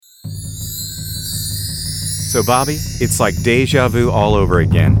So, Bobby, it's like deja vu all over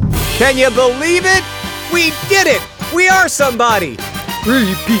again. Can you believe it? We did it! We are somebody!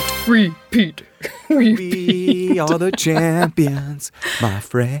 Repeat. We are the champions, my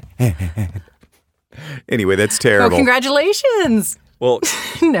friend. Anyway, that's terrible. Oh, congratulations. Well,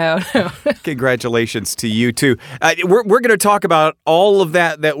 No. congratulations to you, too. We're going to talk about all of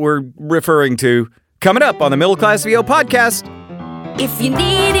that we're referring to coming up on the Middle Class VO podcast. If you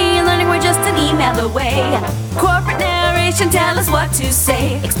need e-learning, we're just an email away. Corporate narration, tell us what to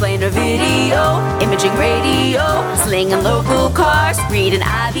say. Explainer video, imaging radio, slinging local cars, reading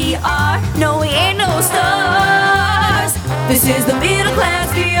IVR. No, we ain't no stars. This is the Middle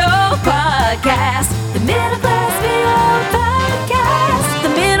Class VO podcast. The Middle Class VO podcast. The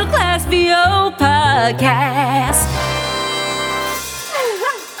Middle Class VO podcast.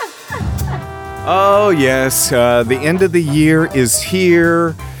 Oh, yes. The end of the year is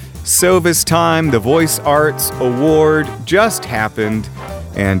here. Sovas time, the Voice Arts Award just happened.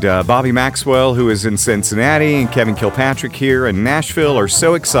 And Bobby Maxwell, who is in Cincinnati, and Kevin Kilpatrick here in Nashville are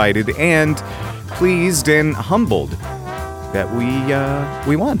so excited and pleased and humbled that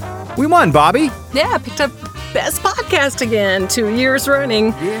we won. We won, Bobby. Yeah, picked up Best Podcast again, 2 years running.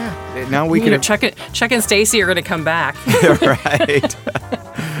 Yeah. Now we can... Chuck and Stacy are going to come back. Right.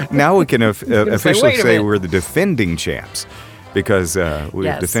 Now we can officially say we're the defending champs because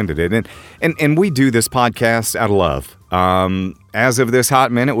we've defended it. And we do this podcast out of love. As of this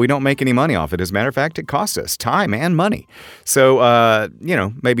hot minute, we don't make any money off it. As a matter of fact, it costs us time and money. So,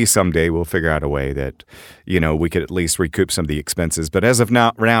 maybe someday we'll figure out a way that, we could at least recoup some of the expenses. But as of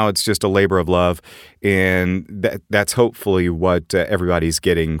now, it's just a labor of love. And that's hopefully what everybody's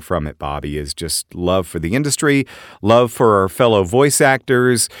getting from it, Bobby, is just love for the industry, love for our fellow voice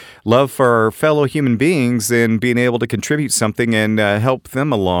actors, love for our fellow human beings, and being able to contribute something and help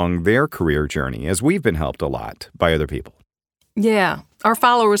them along their career journey, as we've been helped a lot by other people. Yeah. Our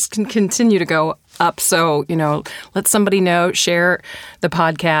followers can continue to go up. So, let somebody know, share the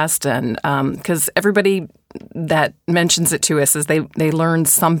podcast. And because everybody that mentions it to us is they learn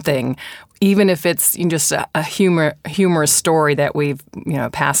something, even if it's just a humorous story that we've,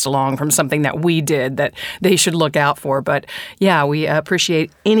 passed along from something that we did that they should look out for. But yeah, we appreciate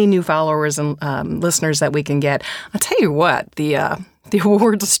any new followers and listeners that we can get. I'll tell you what, the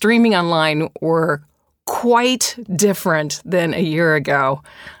awards streaming online were quite different than a year ago.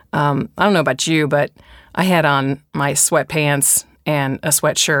 I don't know about you, but I had on my sweatpants and a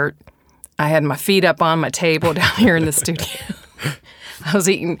sweatshirt. I had my feet up on my table down here in the studio.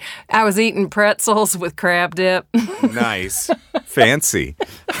 I was eating pretzels with crab dip. Nice. Fancy.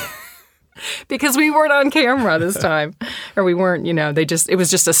 Because we weren't on camera this time. Or we weren't, it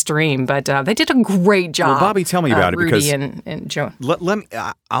was just a stream. But they did a great job. Well, Bobby, tell me about it. Rudy because and Joe. Let me,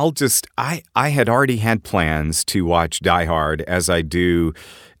 I had already had plans to watch Die Hard, as I do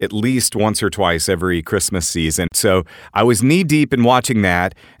at least once or twice every Christmas season. So I was knee deep in watching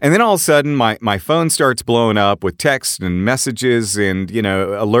that. And then all of a sudden my phone starts blowing up with texts and messages and,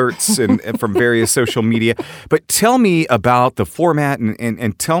 alerts and from various social media. But tell me about the format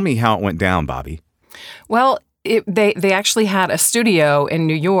and tell me how it went down, Bobby. Well, they actually had a studio in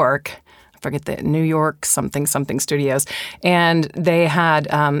New York. I forget the New York something studios. And they had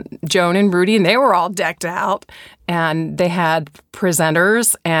Joan and Rudy, and they were all decked out. And they had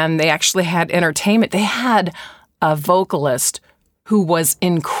presenters, and they actually had entertainment. They had a vocalist who was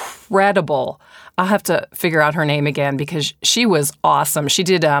incredible. I'll have to figure out her name again because she was awesome. She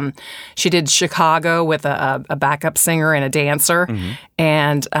did Chicago with a backup singer and a dancer. Mm-hmm.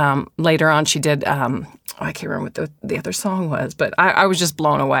 And later on she did, I can't remember what the other song was, but I was just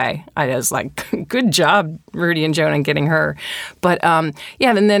blown away. I was like, good job, Rudy and Joan, in getting her. But and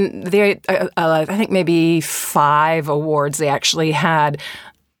then they, I think maybe 5 awards. They actually had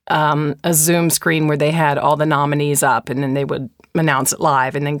a Zoom screen where they had all the nominees up, and then they would announce it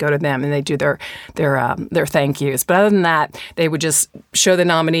live and then go to them and they do their thank yous. But other than that, they would just show the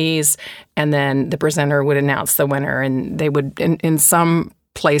nominees and then the presenter would announce the winner, and they would in some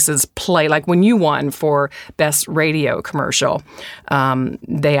places play, like when you won for Best Radio Commercial,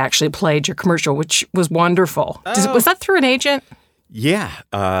 they actually played your commercial, which was wonderful. Oh. Was that through an agent? Yeah.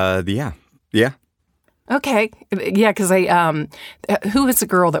 Yeah. Okay. Yeah, because who was the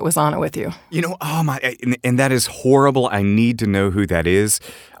girl that was on it with you? Oh my, and that is horrible. I need to know who that is.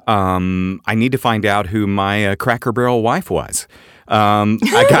 I need to find out who my Cracker Barrel wife was.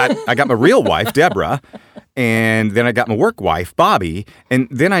 I got my real wife, Deborah, and then I got my work wife, Bobby, and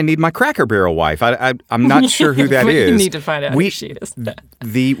then I need my Cracker Barrel wife. I'm not sure who that is. You need to find out who she is.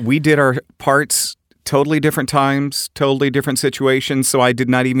 We did our parts totally different times, totally different situations. So I did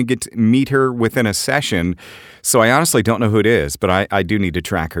not even get to meet her within a session. So I honestly don't know who it is, but I do need to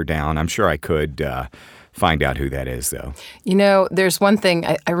track her down. I'm sure I could find out who that is, though. You know, there's one thing.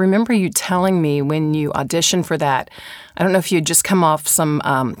 I remember you telling me when you auditioned for that. I don't know if you had just come off some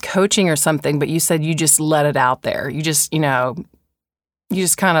coaching or something, but you said you just let it out there. You just, you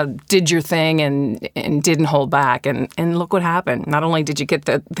just kind of did your thing and didn't hold back. And look what happened. Not only did you get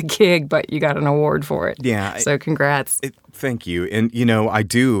the gig, but you got an award for it. Yeah. So congrats. Thank you. And, I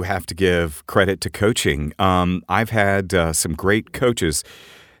do have to give credit to coaching. I've had some great coaches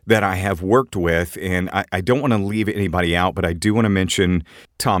that I have worked with, and I don't want to leave anybody out, but I do want to mention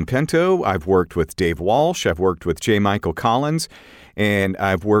Tom Pinto. I've worked with Dave Walsh. I've worked with J. Michael Collins, and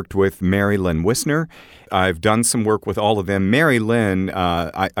I've worked with Mary Lynn Wisner. I've done some work with all of them. Mary Lynn,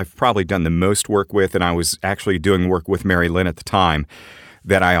 I've probably done the most work with, and I was actually doing work with Mary Lynn at the time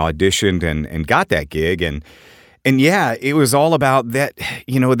that I auditioned and got that gig. And yeah, it was all about that,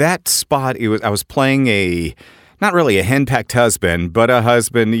 that spot. I was playing not really a henpecked husband, but a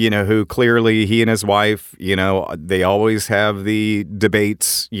husband, who clearly he and his wife, they always have the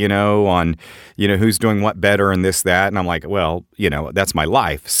debates, on, who's doing what better and this, that. And I'm like, well, that's my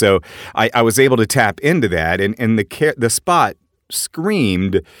life. So I was able to tap into that. And the spot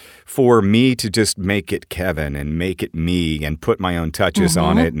screamed for me to just make it Kevin and make it me and put my own touches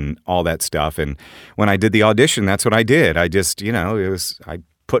on it and all that stuff. And when I did the audition, that's what I did. I just, I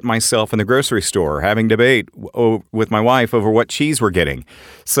put myself in the grocery store having debate with my wife over what cheese we're getting.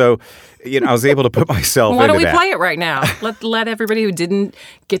 So, I was able to put myself into that. Why don't we play it right now? Let everybody who didn't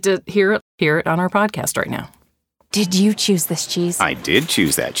get to hear it on our podcast right now. Did you choose this cheese? I did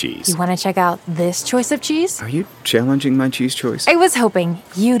choose that cheese. You want to check out this choice of cheese? Are you challenging my cheese choice? I was hoping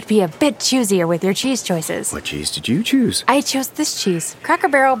you'd be a bit choosier with your cheese choices. What cheese did you choose? I chose this cheese, Cracker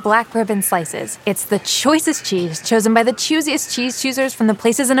Barrel Black Ribbon Slices. It's the choicest cheese chosen by the choosiest cheese choosers from the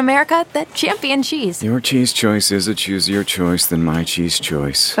places in America that champion cheese. Your cheese choice is a choosier choice than my cheese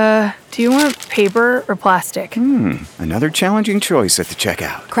choice. Do you want paper or plastic? Another challenging choice at the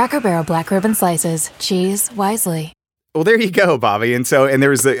checkout. Cracker Barrel Black Ribbon Slices. Cheese wisely. Well, there you go, Bobby. And there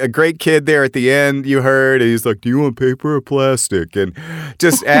was a great kid there at the end, you heard, and he's like, do you want paper or plastic? And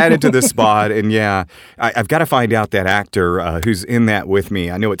just added to the spot. And yeah, I've got to find out that actor who's in that with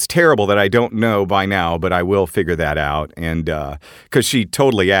me. I know it's terrible that I don't know by now, but I will figure that out. And because she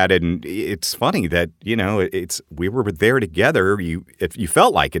totally added, and it's funny that, we were there together. If you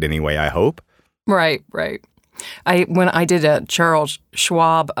felt like it anyway, I hope. Right. When I did a Charles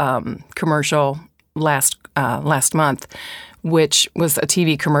Schwab commercial last month, which was a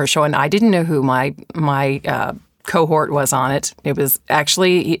TV commercial, and I didn't know who my cohort was on it. It was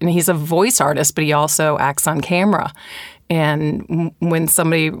actually, and he's a voice artist, but he also acts on camera. And when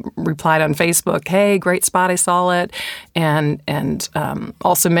somebody replied on Facebook, "Hey, great spot, I saw it," and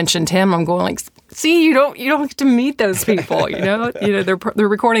also mentioned him, I'm going like, "See, you don't get to meet those people, they're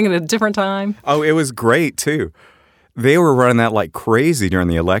recording at a different time." Oh, it was great too. They were running that like crazy during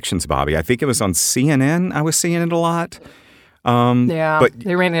the elections, Bobby. I think it was on CNN. I was seeing it a lot. But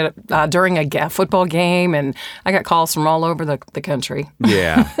they ran it during a football game, and I got calls from all over the country.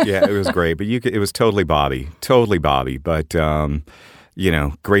 Yeah, it was great. But it was totally Bobby. But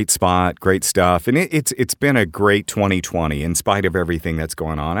great spot, great stuff, and it's been a great 2020 in spite of everything that's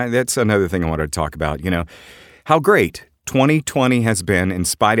going on. That's another thing I wanted to talk about. How great 2020 has been in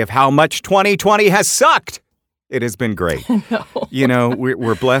spite of how much 2020 has sucked. It has been great. No.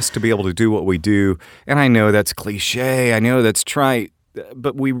 We're blessed to be able to do what we do. And I know that's cliche. I know that's trite,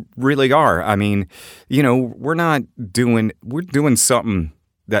 but we really are. I mean, we're doing something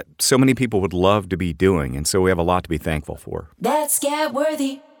that so many people would love to be doing. And so we have a lot to be thankful for. That's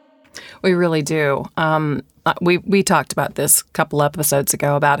Scab-worthy. We really do. We talked about this a couple episodes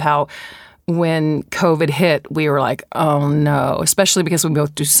ago about how when COVID hit, we were like, oh no, especially because we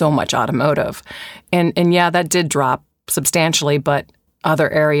both do so much automotive. And yeah, that did drop substantially, but other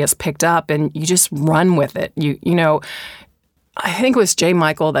areas picked up and you just run with it. I think it was J.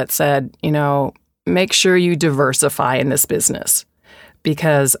 Michael that said, make sure you diversify in this business.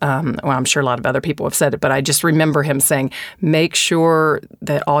 Because, I'm sure a lot of other people have said it, but I just remember him saying, make sure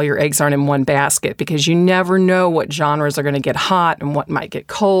that all your eggs aren't in one basket because you never know what genres are going to get hot and what might get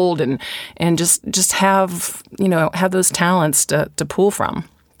cold and just have those talents to pull from.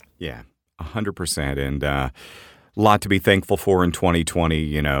 Yeah, 100%. And a lot to be thankful for in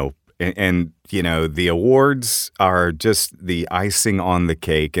 2020, and the awards are just the icing on the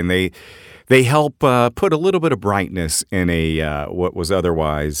cake, and they help put a little bit of brightness in what was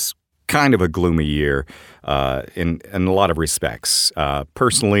otherwise kind of a gloomy year in a lot of respects,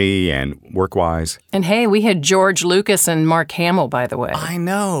 personally and work-wise. And hey, we had George Lucas and Mark Hamill, by the way. I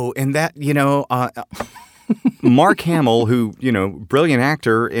know. And that, Mark Hamill, who, brilliant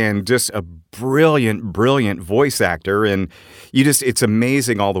actor and just a brilliant voice actor. And it's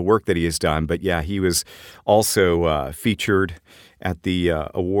amazing all the work that he has done. But yeah, he was also featured at the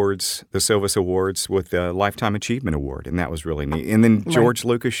awards, the Sovas Awards, with the Lifetime Achievement Award. And that was really neat. And then George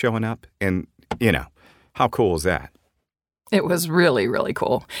Lucas showing up. And, how cool is that? It was really, really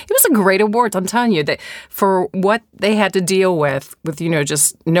cool. It was a great award. I'm telling you that for what they had to deal with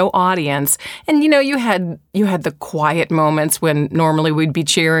just no audience, and you had the quiet moments when normally we'd be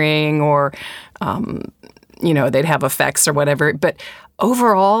cheering or, they'd have effects or whatever. But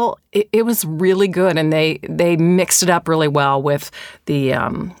overall, it was really good, and they mixed it up really well with the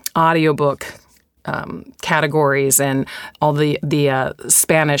audiobook categories and all the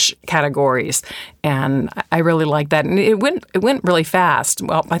Spanish categories, and I really liked that. And it went really fast.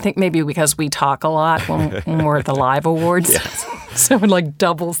 Well, I think maybe because we talk a lot when we're at the live awards, so it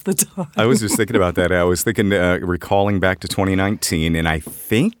doubles the time. I was just thinking about that. I was thinking, recalling back to 2019, and I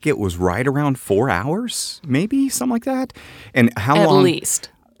think it was right around 4 hours, maybe something like that. And how long? At least.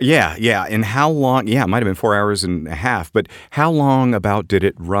 Yeah. And how long? Yeah, it might have been 4 hours and a half. But how long about did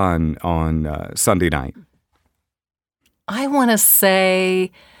it run on Sunday night? I want to say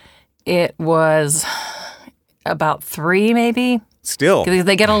it was about 3, maybe. Still.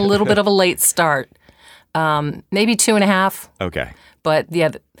 They get a little bit of a late start. Maybe 2.5. Okay. But yeah,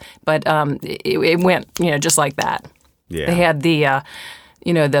 it went, just like that. Yeah. They had the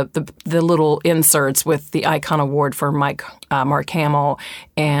little inserts with the Icon Award for Mark Hamill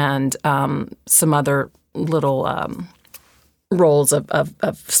and some other little roles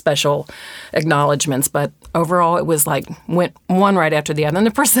of special acknowledgments. But overall, it was went one right after the other. And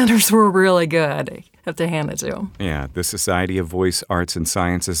the presenters were really good. I have to hand it to them. Yeah, the Society of Voice Arts and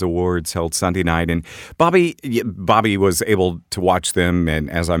Sciences Awards held Sunday night. And Bobby was able to watch them. And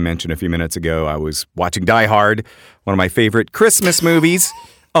as I mentioned a few minutes ago, I was watching Die Hard, one of my favorite Christmas movies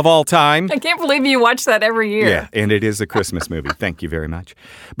of all time. I can't believe you watch that every year. Yeah, and it is a Christmas movie. Thank you very much.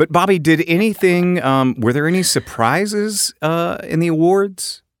 But Bobby, did anything, were there any surprises in the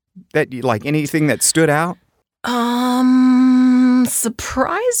awards? Anything that stood out?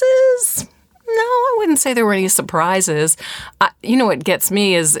 Surprises? No, I wouldn't say there were any surprises. What gets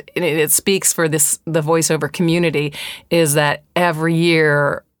me is, it speaks for the voiceover community, is that every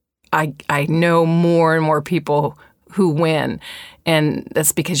year I know more and more people who win. And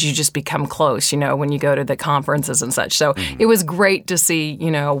that's because you just become close, when you go to the conferences and such. So It was great to see,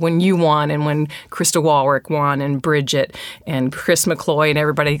 when you won and when Krista Walrick won and Bridget and Chris McCloy and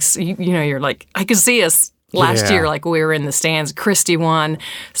everybody, you're like, I could see us last year, we were in the stands. Christy won.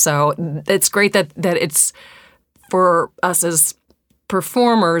 So it's great that it's for us as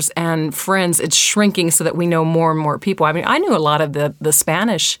performers and friends, it's shrinking so that we know more and more people. I mean, I knew a lot of the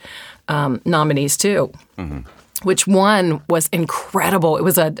Spanish nominees too. Mm-hmm. Which one was incredible. It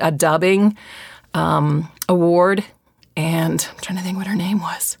was a dubbing award, and I'm trying to think what her name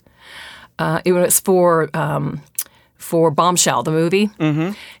was. It was for Bombshell, the movie,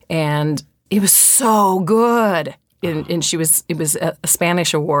 and it was so good. And it was a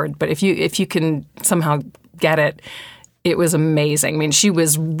Spanish award, but if you can somehow get it, it was amazing. I mean, she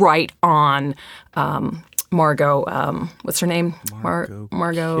was right on Margot. What's her name?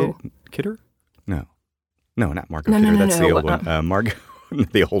 Margot Kidder? No, not Margot Kidder. That's the old one. Margot,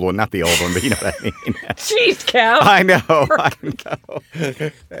 the old one, not the old one, but you know what I mean. Jeez, Cal. I know.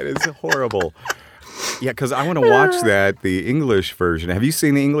 That is horrible. Yeah, because I want to watch the English version. Have you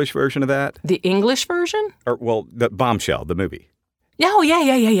seen the English version of that? The English version? The Bombshell, the movie. Oh,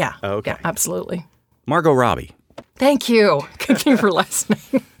 yeah. Okay. Yeah, absolutely. Margot Robbie. Thank you. Good thing for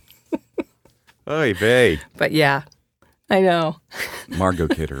listening. Oy vey. But yeah. I know. Margot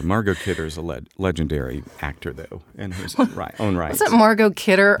Kidder. Margot Kidder is a legendary actor, though, in his own right. Wasn't Margot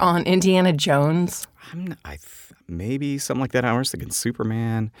Kidder on Indiana Jones? Maybe something like that. I was thinking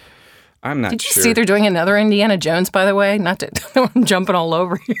Superman. I'm not sure. Did you see they're doing another Indiana Jones, by the way? Not to, I'm jumping all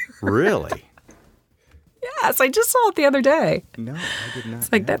over here. Really? Yes, I just saw it the other day. No, I did not.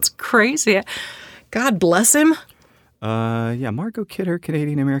 It's that's crazy. God bless him. Margot Kidder,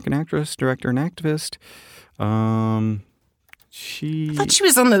 Canadian-American actress, director, and activist. I thought she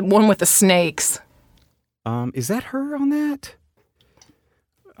was on the one with the snakes. Is that her on that?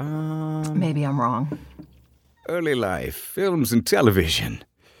 Maybe I'm wrong. Early life, films and television.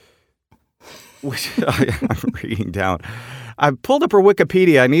 Which I'm reading down. I pulled up her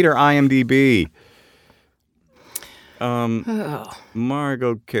Wikipedia. I need her IMDb.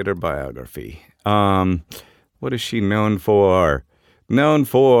 Margot Kidder biography. What is she known for?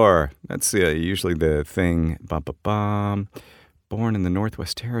 That's usually the thing. Born in the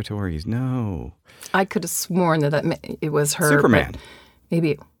Northwest Territories. No. I could have sworn that it was her. Superman.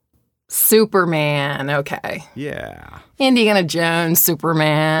 Maybe Superman. Okay. Yeah. Indiana Jones,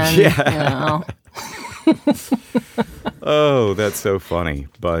 Superman. Yeah. Oh, that's so funny.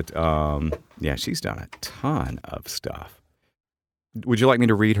 But yeah, she's done a ton of stuff. Would you like me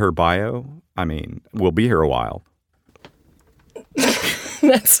to read her bio? I mean, we'll be here a while.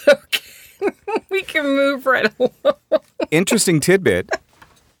 That's okay. We can move right along. Interesting tidbit.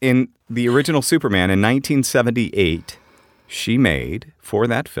 In the original Superman in 1978, she made, for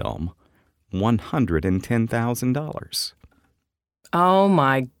that film, $110,000. Oh,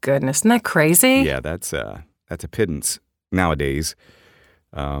 my goodness. Isn't that crazy? Yeah, that's a pittance nowadays.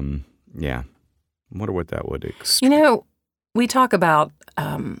 Yeah. I wonder what that would we talk about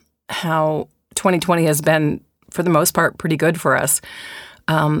how 2020 has been, for the most part, pretty good for us.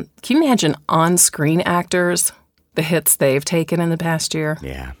 Can you imagine on-screen actors, the hits they've taken in the past year?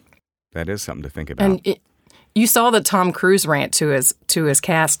 Yeah, that is something to think about. And you saw the Tom Cruise rant to his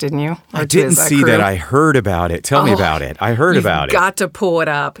cast, didn't you? I didn't see that. I heard about it. Tell me about it. I heard about it. You've got to pull it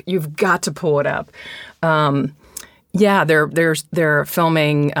up. You've got to pull it up. Yeah, they're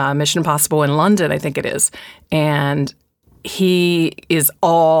filming Mission Impossible in London, I think it is, and he is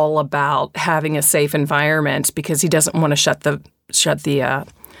all about having a safe environment because he doesn't want to shut the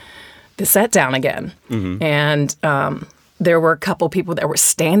set down again. Mm-hmm. And there were a couple people that were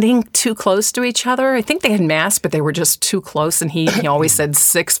standing too close to each other. I think they had masks, but they were just too close. And he always said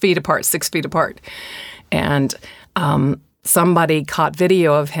 6 feet apart, 6 feet apart. And somebody caught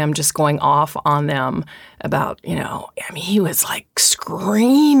video of him just going off on them about, he was like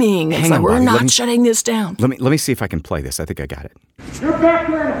screaming. Hang on, we're not shutting this down. Let me see if I can play this. I think I got it. You're back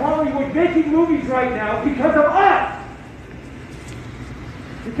there in Hollywood making movies right now because of us.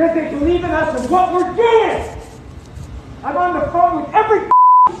 Because they believe in us and what we're doing. I'm on the phone with every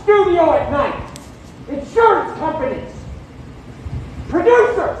studio at night. Insurance companies.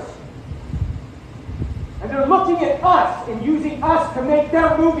 Producers. And they're looking at us and using us to make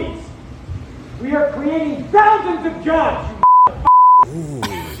their movies. We are creating thousands of jobs,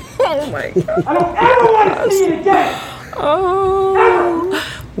 Oh my God. I don't ever want to see it again. Oh. Ever.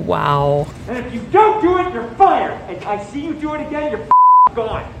 Wow. And if you don't do it, you're fired. And I see you do it again, you're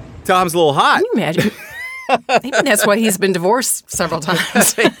gone. Tom's a little hot. Can you imagine? Maybe that's why he's been divorced several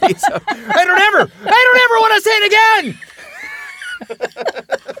times. I don't ever want to say it again.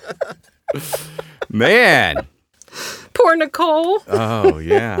 Man. Poor Nicole. Oh,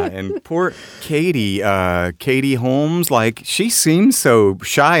 yeah. And poor Katie. Katie Holmes, she seems so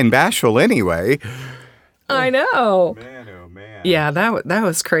shy and bashful anyway. I know. Man, oh, man. Yeah, that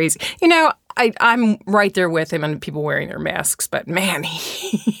was crazy. I'm right there with him and people wearing their masks, but man,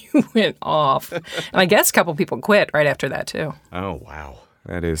 he went off. And I guess a couple people quit right after that, too. Oh, wow.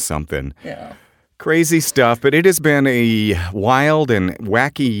 That is something. Yeah. Crazy stuff, but it has been a wild and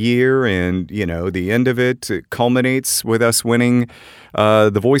wacky year, and, the end of it culminates with us winning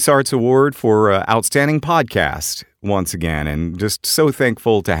the Voice Arts Award for Outstanding Podcast once again, and just so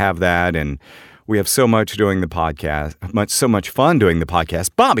thankful to have that, and we have so much doing the podcast, so much fun doing the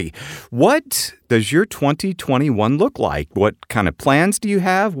podcast. Bobby, what does your 2021 look like? What kind of plans do you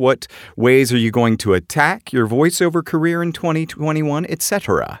have? What ways are you going to attack your voiceover career in 2021,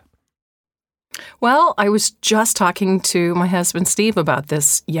 etc.? Well, I was just talking to my husband, Steve, about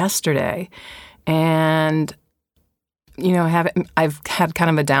this yesterday. And, I've had kind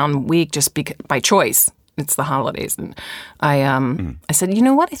of a down week just by choice. It's the holidays. And I said, you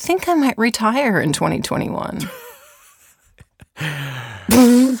know what? I think I might retire in 2021.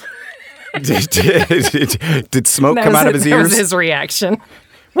 Did smoke come out of his ears? That was his reaction.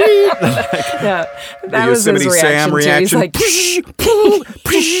 Yeah, that was his reaction. He's like,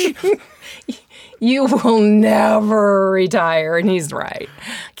 you will never retire. And he's right.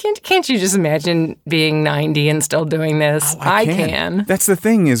 Can't you just imagine being 90 and still doing this? Oh, I can. That's the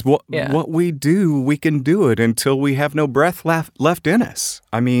thing is what we do, we can do it until we have no breath left in us.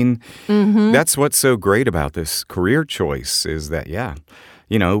 I mean, That's what's so great about this career choice is that,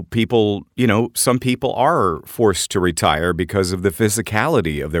 people, some people are forced to retire because of the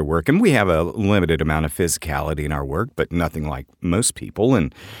physicality of their work. And we have a limited amount of physicality in our work, but nothing like most people.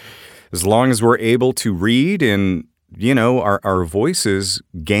 And as long as we're able to read and, our voices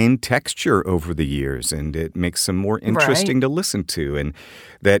gain texture over the years and it makes them more interesting to listen to. And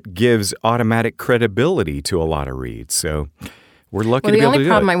that gives automatic credibility to a lot of reads. So we're lucky to be able to do it. The only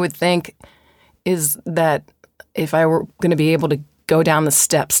problem I would think is that if I were going to be able to go down the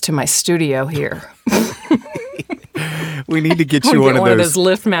steps to my studio here. We need to get you one of those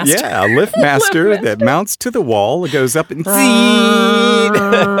LiftMaster. Yeah, a LiftMaster that mounts to the wall. It goes up and I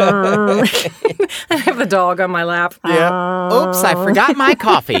have the dog on my lap. Yeah. Oops, I forgot my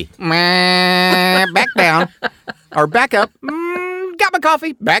coffee. Back down. Or back up. Got my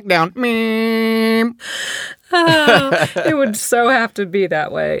coffee. Back down. It would so have to be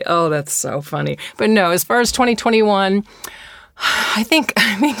that way. Oh, that's so funny. But no, as far as 2021, I think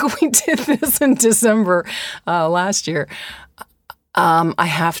we did this in December last year. I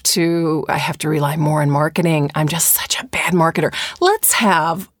have to rely more on marketing. I'm just such a bad marketer. Let's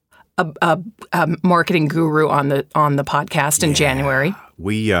have a marketing guru on the podcast in January.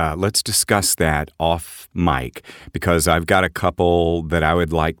 We let's discuss that off mic, because I've got a couple that I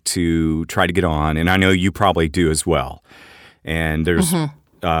would like to try to get on, and I know you probably do as well. And there's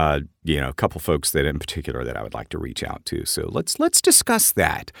a couple folks that in particular that I would like to reach out to. So let's discuss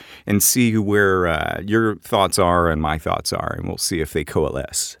that and see where your thoughts are and my thoughts are, and we'll see if they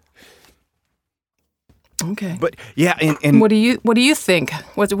coalesce. Okay. But yeah, and what do you think?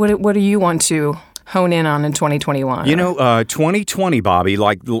 What do you want to hone in on in 2021? 2020, Bobby,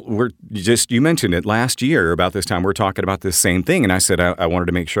 like you mentioned it last year about this time. We're talking about this same thing, and I said I wanted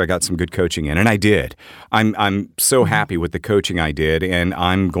to make sure I got some good coaching in, and I did. I'm so happy with the coaching I did, and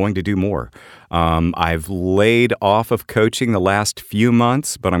I'm going to do more. I've laid off of coaching the last few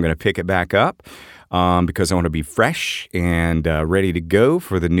months, but I'm going to pick it back up because I want to be fresh and ready to go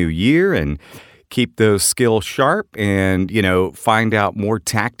for the new year and keep those skills sharp and, find out more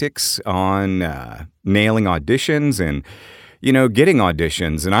tactics on nailing auditions and, getting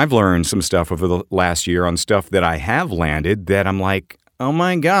auditions. And I've learned some stuff over the last year on stuff that I have landed that I'm like, oh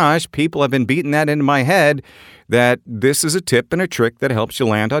my gosh, people have been beating that into my head that this is a tip and a trick that helps you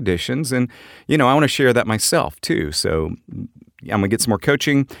land auditions. And, I want to share that myself too. So I'm going to get some more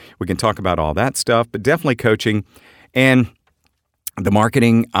coaching. We can talk about all that stuff, but definitely coaching. And the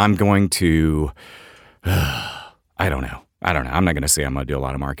marketing, I'm going to, I don't know. I'm not going to say I'm going to do a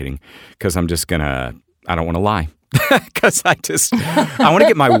lot of marketing because I don't want to lie. Because I want to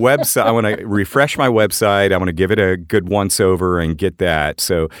get my website, I want to refresh my website. I want to give it a good once over and get that.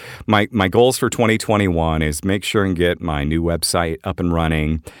 So my goals for 2021 is make sure and get my new website up and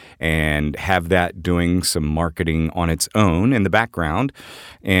running and have that doing some marketing on its own in the background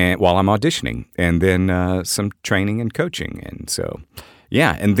and while I'm auditioning, and then some training and coaching. And so,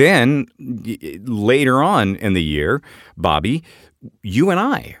 yeah. And then later on in the year, Bobby, you and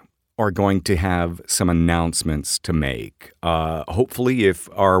I are going to have some announcements to make. Hopefully, if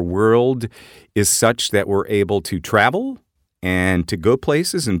our world is such that we're able to travel and to go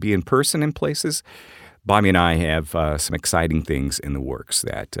places and be in person in places, Bobby and I have some exciting things in the works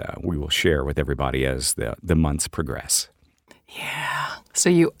that we will share with everybody as the months progress. Yeah. So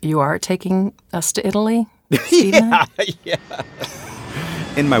you are taking us to Italy? Yeah.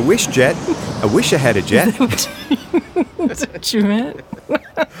 In my wish jet. I wish I had a jet. That's what you meant?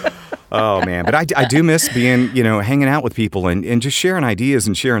 Oh, man. But I do miss being, hanging out with people and just sharing ideas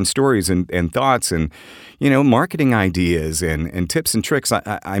and sharing stories and thoughts and, marketing ideas and tips and tricks.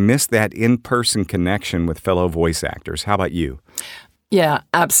 I miss that in-person connection with fellow voice actors. How about you? Yeah,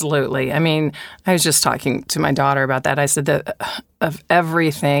 absolutely. I mean, I was just talking to my daughter about that. I said that of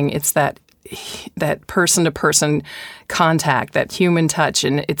everything, it's that person-to-person contact, that human touch,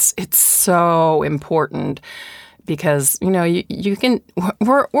 and it's so important. Because, you can,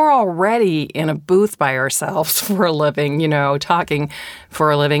 we're already in a booth by ourselves for a living, talking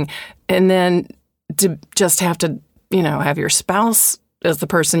for a living. And then to just have to, have your spouse as the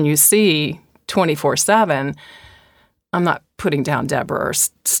person you see 24/7. I'm not putting down Deborah or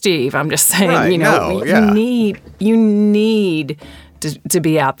Steve. I'm just saying, you need to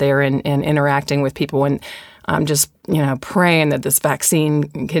be out there and interacting with people. And I'm just, praying that this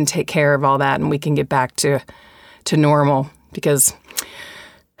vaccine can take care of all that and we can get back to normal, because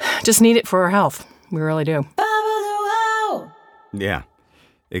just need it for our health. We really do. Yeah,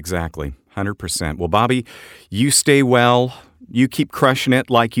 exactly. 100%. Well, Bobby, you stay well. You keep crushing it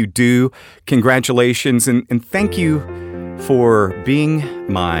like you do. Congratulations. And thank you for being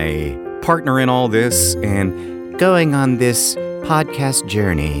my partner in all this and going on this podcast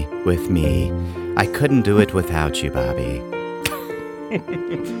journey with me. I couldn't do it without you, Bobby.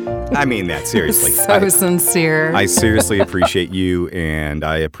 I mean that seriously. So sincere. I seriously appreciate you, and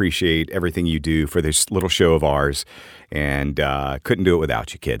I appreciate everything you do for this little show of ours, and couldn't do it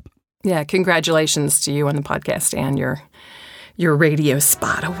without you, kid. Yeah, congratulations to you on the podcast and your radio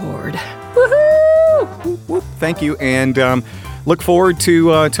spot award. Woohoo! Thank you, and look forward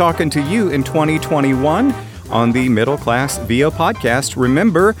to talking to you in 2021 on the Middle Class VO podcast.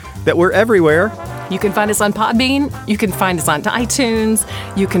 Remember that we're everywhere. You can find us on Podbean. You can find us on iTunes.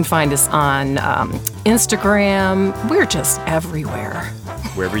 You can find us on Instagram. We're just everywhere.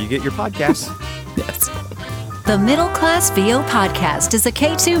 Wherever you get your podcasts. Yes. The Middle Class VO podcast is a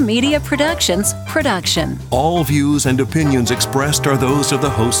K2 Media Productions production. All views and opinions expressed are those of the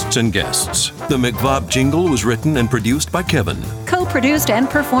hosts and guests. The McVop jingle was written and produced by Kevin. Co-produced and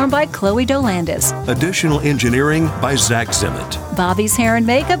performed by Chloe Dolandis. Additional engineering by Zach Zimmett. Bobby's hair and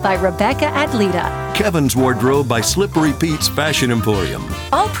makeup by Rebecca Adlita. Kevin's wardrobe by Slippery Pete's Fashion Emporium.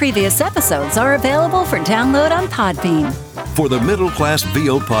 All previous episodes are available for download on Podbean. For the Middle Class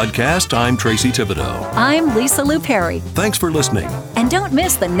VO podcast, I'm Tracy Thibodeau. I'm Lisa Lou Perry. Thanks for listening. And don't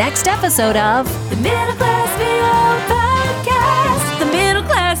miss the next episode of The Middle Class VO Podcast. The Middle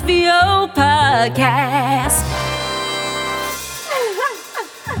Class VO Podcast.